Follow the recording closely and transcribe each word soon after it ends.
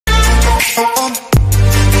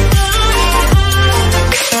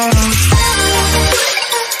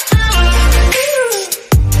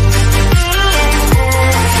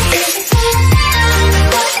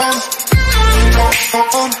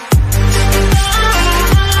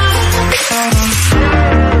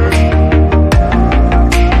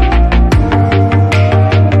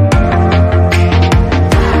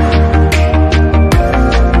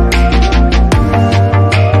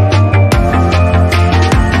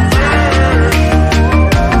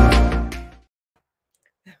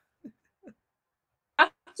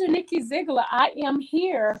Dr.Nikki Zeigler. I am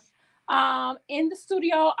here in the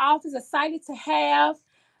studio office, excited to have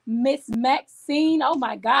Miss Maxine. Oh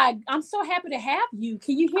my God, I'm so happy to have you.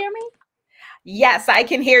 Can you hear me? Yes, I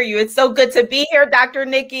can hear you. It's so good to be here, Dr.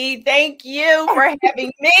 Nikki. Thank you for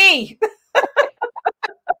having me.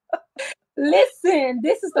 Listen,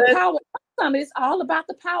 this is the Power Up Summit. It's all about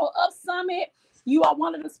the Power Up Summit. You are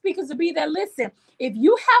one of the speakers to be there. Listen, if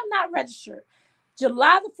you have not registered,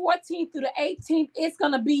 July the 14th through the 18th, it's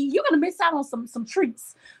going to be, you're going to miss out on some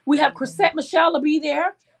treats. We have Chrisette Michelle will be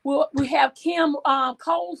there. We have Kim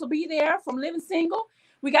Coles will be there from Living Single.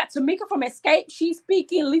 We got Tamika from Escape. She's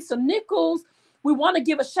speaking. Lisa Nichols. We want to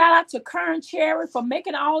give a shout out to Kern Cherry for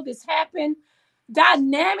making all this happen.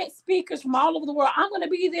 Dynamic speakers from all over the world. I'm going to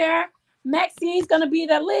be there. Maxine's going to be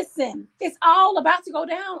there. Listen, it's all about to go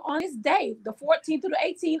down on this day, the 14th through the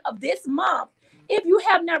 18th of this month. If you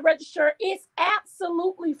have not registered, it's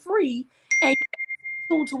absolutely free and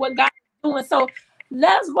tuned to what God is doing. So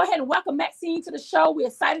let us go ahead and welcome Maxine to the show. We're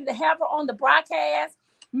excited to have her on the broadcast.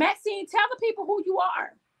 Maxine, tell the people who you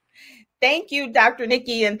are. Thank you, Dr.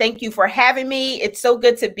 Nikki, and thank you for having me. It's so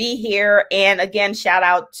good to be here. And again, shout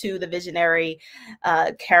out to the visionary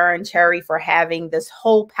Karen Cherry for having this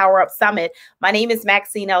whole Power Up Summit. My name is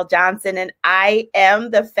Maxine L. Johnson, and I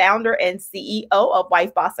am the founder and CEO of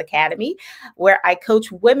Wife Boss Academy, where I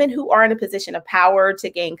coach women who are in a position of power to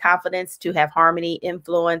gain confidence, to have harmony,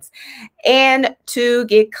 influence, and to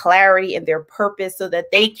get clarity in their purpose so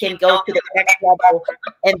that they can go to the next level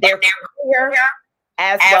in their career,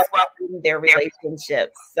 as well as in their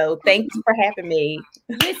relationships. So thank you for having me.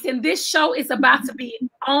 Listen, this show is about to be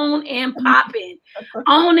on and popping.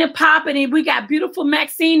 On and popping. And we got beautiful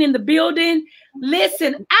Maxine in the building.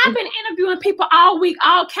 Listen, I've been interviewing people all week,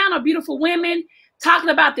 all kind of beautiful women, talking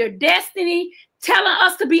about their destiny, telling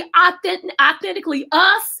us to be authentically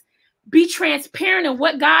us, be transparent in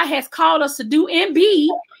what God has called us to do and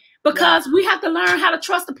be. Because we have to learn how to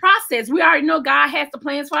trust the process. We already know God has the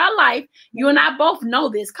plans for our life. You and I both know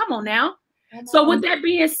this. Come on now. So with that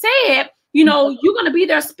being said, you know, you're going to be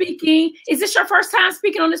there speaking. Is this your first time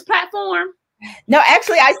speaking on this platform? No,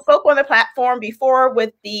 actually, I spoke on the platform before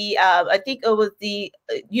with the, I think it was the,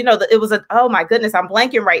 it was oh my goodness, I'm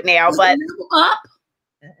blanking right now, but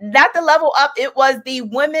not the Level Up. It was the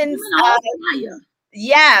women's.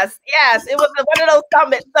 Yes, it was one of those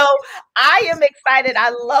summits. So I am excited. I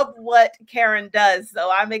love what Karen does. So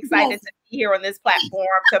I'm excited to be here on this platform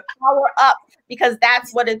to power up, because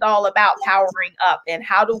that's what it's all about, powering up. And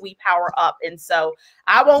how do we power up? And so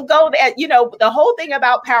I won't go there. The whole thing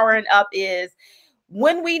about powering up is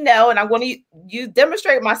when we know, and I'm going to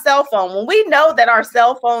demonstrate my cell phone. When we know that our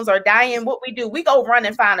cell phones are dying, what we do, we go run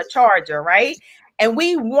and find a charger, right? And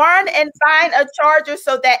we run and find a charger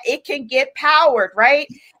so that it can get powered, right?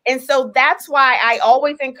 And so that's why I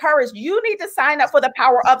always encourage you need to sign up for the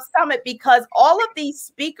Power Up Summit, because all of these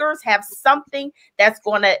speakers have something that's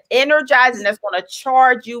going to energize and that's going to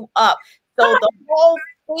charge you up. So the whole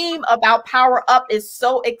theme about Power Up is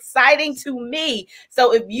so exciting to me.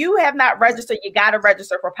 So if you have not registered, you got to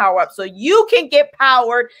register for Power Up so you can get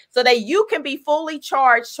powered, so that you can be fully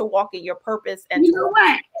charged to walk in your purpose. And you know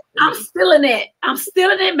what? I'm still in it. I'm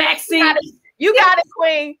still in it, Maxine. You got it,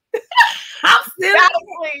 Queen. I'm still got it,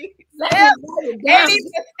 Queen. And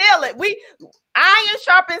even steal it. Iron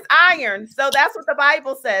sharpens iron. So that's what the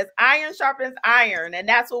Bible says. Iron sharpens iron. And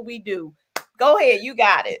that's what we do. Go ahead. You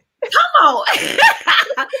got it. Come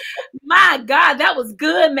on. My God, that was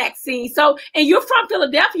good, Maxine. So, and you're from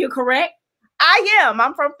Philadelphia, correct? I am.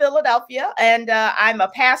 I'm from Philadelphia, and I'm a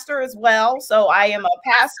pastor as well. So I am a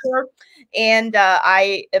pastor, and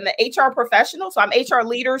I am an HR professional. So I'm HR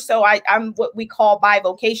leader. So I'm what we call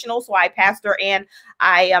bivocational. So I pastor and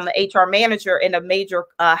I am an HR manager in a major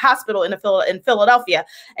hospital in Philadelphia.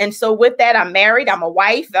 And so with that, I'm married. I'm a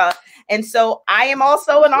wife. And so I am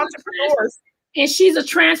also an entrepreneur. And she's a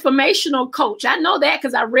transformational coach. I know that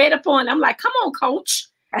because I read up on it. I'm like, come on, coach.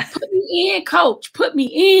 Put me in, coach. Put me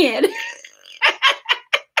in.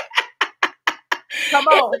 Come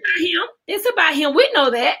on. It's about him. We know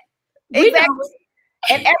that. Exactly.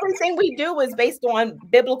 And everything we do is based on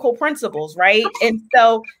biblical principles, right? And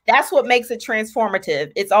so that's what makes it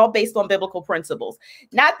transformative. It's all based on biblical principles.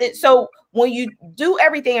 Not that, so when you do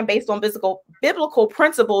everything based on biblical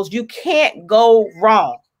principles, you can't go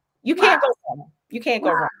wrong. You can't go wrong. You can't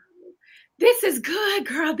go wrong. This is good,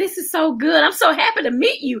 girl. This is so good. I'm so happy to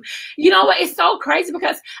meet you. You know what? It's so crazy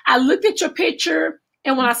because I looked at your picture,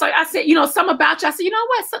 and when I saw you, I said, you know, something about you. I said, you know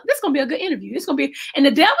what? This is going to be a good interview. It's going to be, and the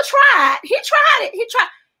devil tried. He tried it. He tried.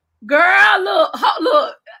 Girl,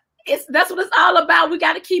 look. That's what it's all about. We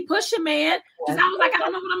got to keep pushing, man. Because I was like, I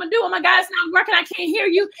don't know what I'm going to do. Oh, my God, it's not working. I can't hear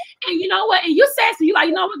you. And you know what? And you said to me, like,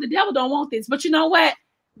 you know what? The devil don't want this. But you know what?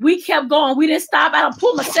 We kept going. We didn't stop. I done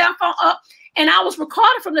pulled my cell phone up. And I was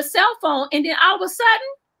recording from the cell phone, and then all of a sudden,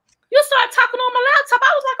 you started talking on my laptop.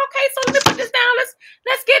 I was like, okay, so let me put this down.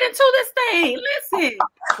 Let's get into this thing. Listen.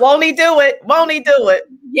 Won't he do it? Won't he do it?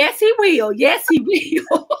 Yes, he will. Yes, he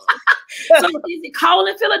will. So is it cold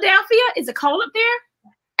in Philadelphia? Is it cold up there?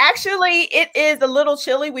 Actually, it is a little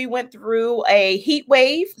chilly. We went through a heat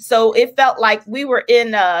wave, so it felt like we were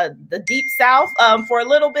in the deep south for a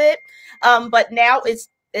little bit. But now it's,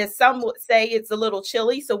 as some would say, it's a little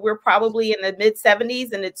chilly. So we're probably in the mid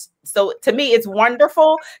 70s. And so to me, it's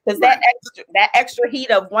wonderful because that extra heat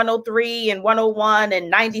of 103 and 101 and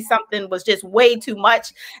 90 something was just way too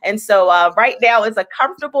much. And so right now it's a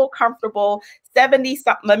comfortable 70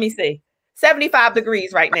 something. Let me see. 75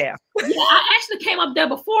 degrees right now. Yeah, I actually came up there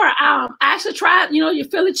before. I actually tried, you know, your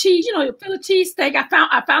Philly cheese, your Philly cheese steak. I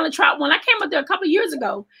finally tried one. I came up there a couple of years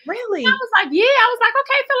ago. Really? I was like, yeah. I was like,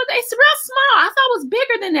 okay, Philly, it's real small. I thought it was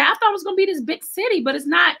bigger than that. I thought it was gonna be this big city, but it's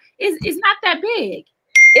not. It's not that big.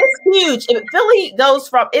 It's huge. Philly goes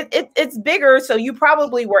from it's bigger. So you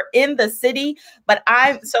probably were in the city, but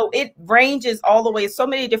so it ranges all the way. So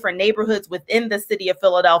many different neighborhoods within the city of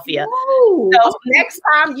Philadelphia. Ooh, so next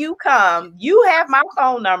time you come, you have my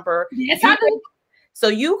phone number. Yes, I do. So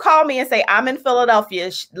you call me and say, I'm in Philadelphia,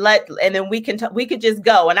 and then we could just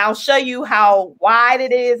go, and I'll show you how wide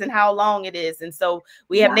it is and how long it is. And so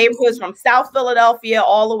we have neighborhoods from South Philadelphia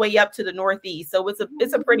all the way up to the Northeast. So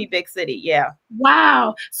it's a pretty big city. Yeah.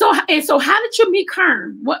 Wow. So how did you meet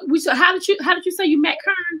Kern? How did you say you met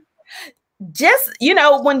Kern? Just,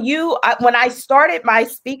 when I started my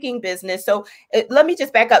speaking business, so let me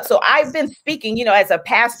just back up. So I've been speaking, as a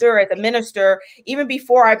pastor, as a minister, even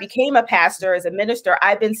before I became a pastor, as a minister,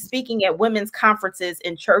 I've been speaking at women's conferences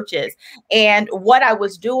in churches. And what I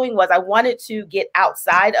was doing was I wanted to get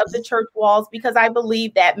outside of the church walls because I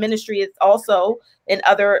believe that ministry is also in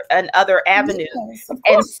other avenues. Yes,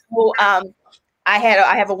 and so, I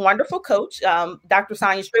have a wonderful coach. Dr.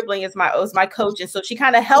 Sonia Stribling was my coach. And so she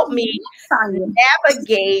kind of helped me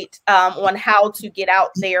navigate on how to get out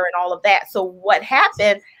there and all of that. So what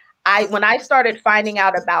happened, when I started finding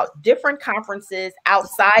out about different conferences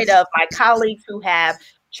outside of my colleagues who have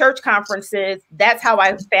church conferences, that's how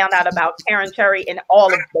I found out about Karen Cherry and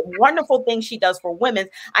all of the wonderful things she does for women.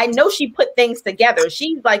 I know she put things together.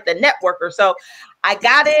 She's like the networker. So I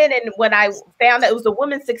got in, and when I found that it was a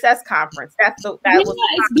Women's Success Conference, it's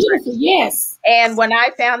beautiful. Yes. And when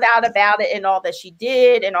I found out about it and all that she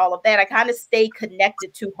did and all of that, I kind of stayed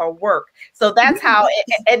connected to her work. So that's how,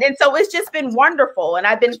 and so it's just been wonderful. And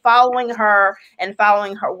I've been following her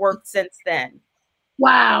work since then.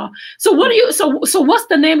 Wow. So so what's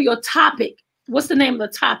the name of your topic? What's the name of the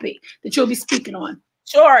topic that you'll be speaking on?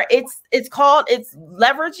 Sure. It's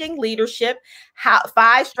leveraging leadership,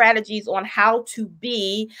 5 strategies on how to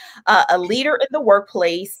be a leader in the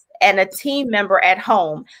workplace and a team member at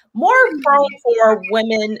home, more prone for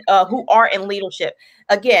women who are in leadership.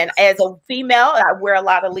 Again, as a female, I wear a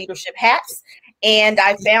lot of leadership hats, and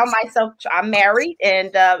I found myself, I'm married,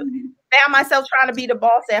 and found myself trying to be the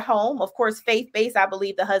boss at home. Of course, faith-based, I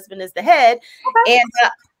believe the husband is the head. Okay. And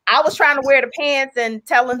I was trying to wear the pants and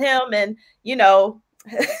telling him, and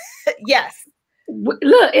yes.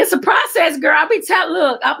 Look, it's a process, girl. I be telling,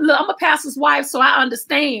 look, I'm a pastor's wife, so I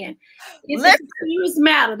understand. It's a serious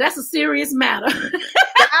matter. That's a serious matter.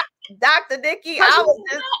 Dr. Nikki,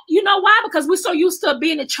 you know why? Because we're so used to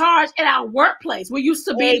being in charge at our workplace. We're used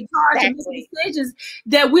to being in charge of making decisions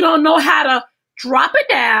that we don't know how to drop it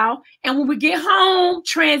down. And when we get home,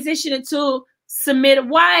 transition into submissive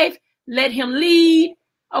wife, let him lead.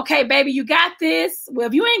 Okay, baby, you got this. Well,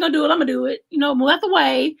 if you ain't gonna do it, I'm gonna do it. Move out the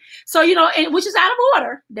way. So, and which is out of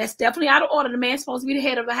order. That's definitely out of order. The man's supposed to be the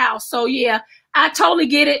head of the house. So yeah, I totally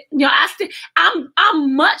get it.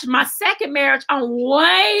 My second marriage, I'm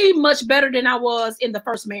way much better than I was in the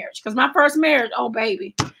first marriage. Because my first marriage, oh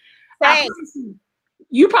baby.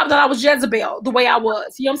 You probably thought I was Jezebel the way I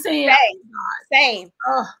was. You know what I'm saying?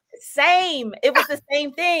 Same. It was the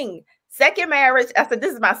same thing. Second marriage. I said,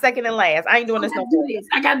 this is my second and last. I ain't doing this no more.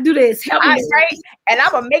 I gotta do this. Help me. Right? And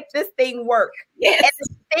I'm gonna make this thing work. Yes. And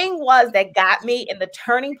the thing was that got me, and the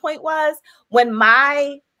turning point was when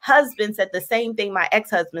my husband said the same thing my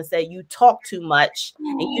ex-husband said, you talk too much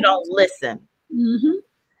and you don't listen. Mm-hmm.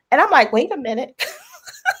 And I'm like, wait a minute.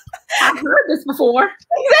 I've heard this before.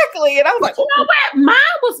 Exactly. And I was like, you know what? Mine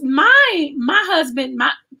was my husband,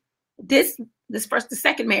 the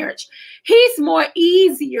second marriage. He's more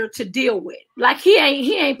easier to deal with. Like he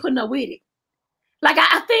ain't putting up with it. Like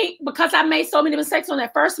I think because I made so many mistakes on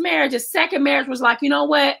that first marriage, the second marriage was like, you know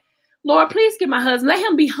what? Lord, please give my husband, let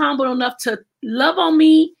him be humble enough to love on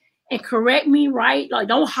me and correct me, right? Like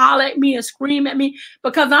don't holler at me and scream at me,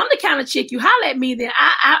 because I'm the kind of chick, you holler at me, then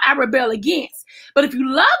I rebel against. But if you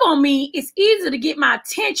love on me, it's easy to get my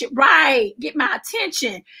attention, right? Get my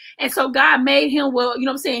attention. And so God made him, well, you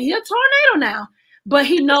know what I'm saying? He's a tornado now, but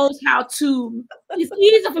he knows how to, it's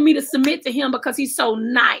easy for me to submit to him because he's so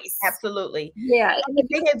nice. Absolutely. Yeah. And the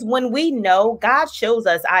thing is, when we know, God shows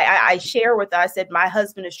us, I share with us, I said, my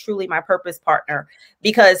husband is truly my purpose partner,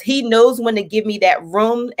 because he knows when to give me that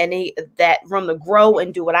room and that room to grow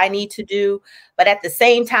and do what I need to do. But at the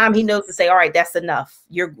same time, he knows to say, all right, that's enough.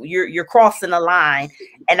 You're crossing the line.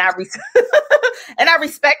 And I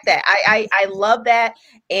respect that. I love that.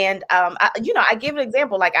 And, I give an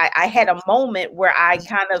example. Like I had a moment where I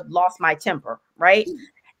kind of lost my temper. Right.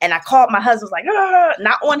 And I called my husband, like,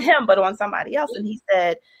 not on him, but on somebody else. And he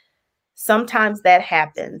said, sometimes that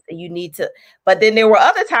happens and you need to. But then there were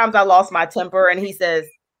other times I lost my temper. And he says,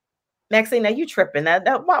 Maxine, now you tripping.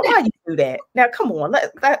 Why you do that? Now, come on.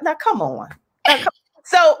 Now, come on.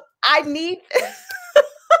 So I need.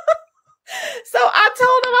 So I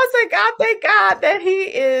told him, I said, God, thank God that he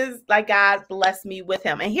is like, God bless me with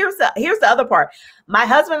him. And here's the other part. My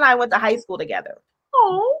husband and I went to high school together.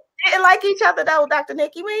 Oh, didn't like each other though, Dr.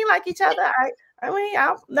 Nikki. We ain't like each other. I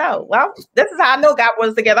don't know. Well, this is how I know God brought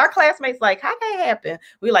us together. Our classmates like, how that happen?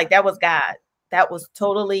 We like, that was God. That was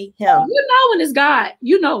totally him. You know when it's God.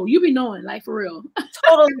 You be knowing, like for real.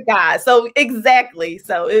 Totally God. So exactly.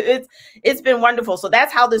 So it's been wonderful. So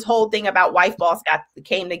that's how this whole thing about Wife Boss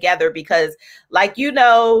came together, because like,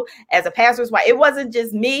 as a pastor's wife, it wasn't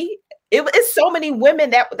just me. It's so many women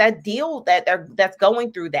that's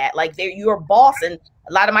going through that. Like you're a boss, and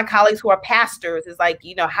a lot of my colleagues who are pastors is like,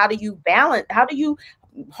 how do you balance? How do you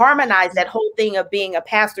harmonize that whole thing of being a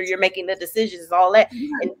pastor? You're making the decisions, all that.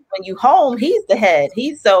 Mm-hmm. And when you home, he's the head.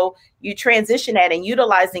 So you transition that and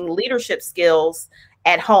utilizing leadership skills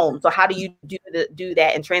at home. So how do you do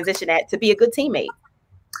that and transition that to be a good teammate?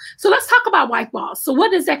 So let's talk about Wife Boss. So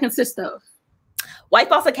what does that consist of? Wife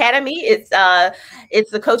Boss Academy, it's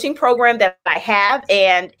the coaching program that I have,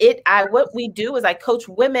 and what we do is I coach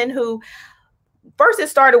women who, first it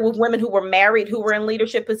started with women who were married, who were in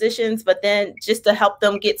leadership positions, but then just to help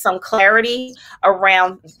them get some clarity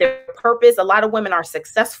around their purpose. A lot of women are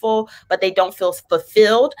successful, but they don't feel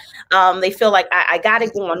fulfilled. They feel like I got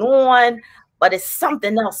it going on, but it's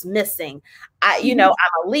something else missing. I'm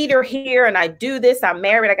a leader here and I do this, I'm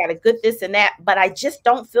married, I got a good this and that, but I just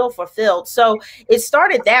don't feel fulfilled. So it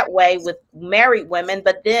started that way with married women,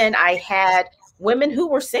 but then I had women who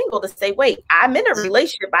were single to say, wait, I'm in a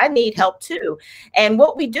relationship, I need help too. And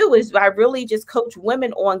what we do is I really just coach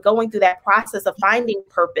women on going through that process of finding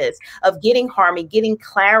purpose, of getting harmony, getting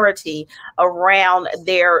clarity around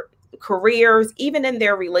their careers, even in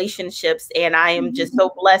their relationships. And I am just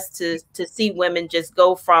so blessed to see women just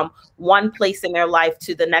go from one place in their life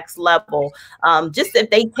to the next level. Just if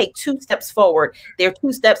they take 2 steps forward, they're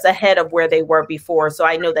 2 steps ahead of where they were before. So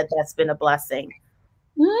I know that that's been a blessing.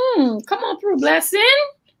 Come on through, Blessing.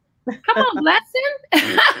 Come on, Blessing.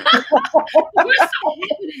 We're so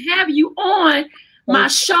happy to have you on my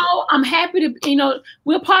show. I'm happy to,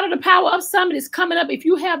 we're part of the Power Up Summit. It's coming up. If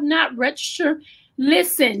you have not registered,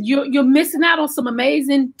 listen, you're missing out on some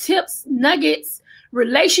amazing tips, nuggets,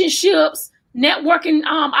 relationships, networking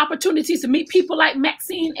opportunities to meet people like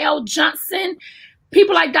Maxine L. Johnson,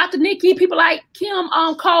 people like Dr. Nikki, people like Kim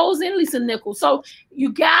Coles and Lisa Nichols. So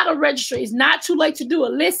you got to register. It's not too late to do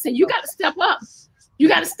it. Listen, you got to step up. You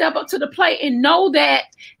got to step up to the plate and know that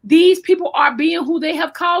these people are being who they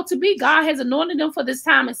have called to be. God has anointed them for this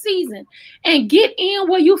time and season. And get in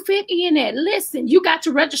where you fit in at. Listen, you got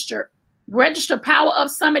to register. Register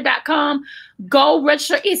powerupsummit.com. Go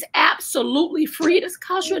register. It's absolutely free. It's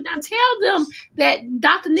cost you. Now tell them that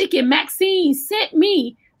Dr. Nikki and Maxine sent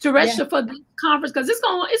me to register for this conference, because it's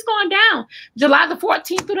going down July the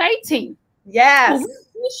 14th through the 18th. Yes. Well, we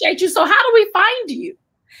appreciate you. So how do we find you?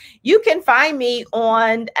 You can find me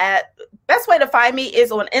best way to find me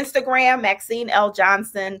is on Instagram, Maxine L.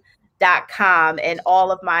 Johnson. and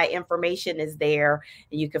all of my information is there.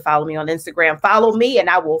 And you can follow me on Instagram. Follow me and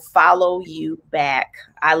I will follow you back.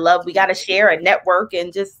 We got to share and network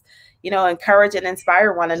and just, encourage and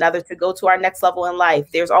inspire one another to go to our next level in life.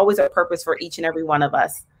 There's always a purpose for each and every one of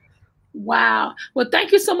us. Wow. Well,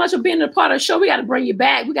 thank you so much for being a part of the show. We got to bring you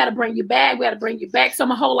back. So I'm going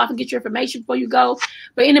to hold off and get your information before you go.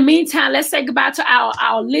 But in the meantime, let's say goodbye to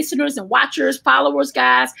our listeners and watchers, followers,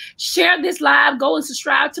 guys. Share this live. Go and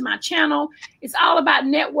subscribe to my channel. It's all about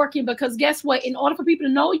networking, because guess what? In order for people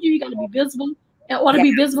to know you, you got to be visible. In order to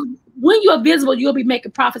be visible, when you're visible, you'll be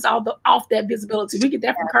making profits off that visibility. We get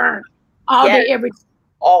that from Kern all day, every day.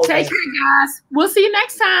 Take care, guys. We'll see you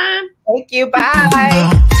next time. Thank you.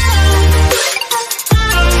 Bye.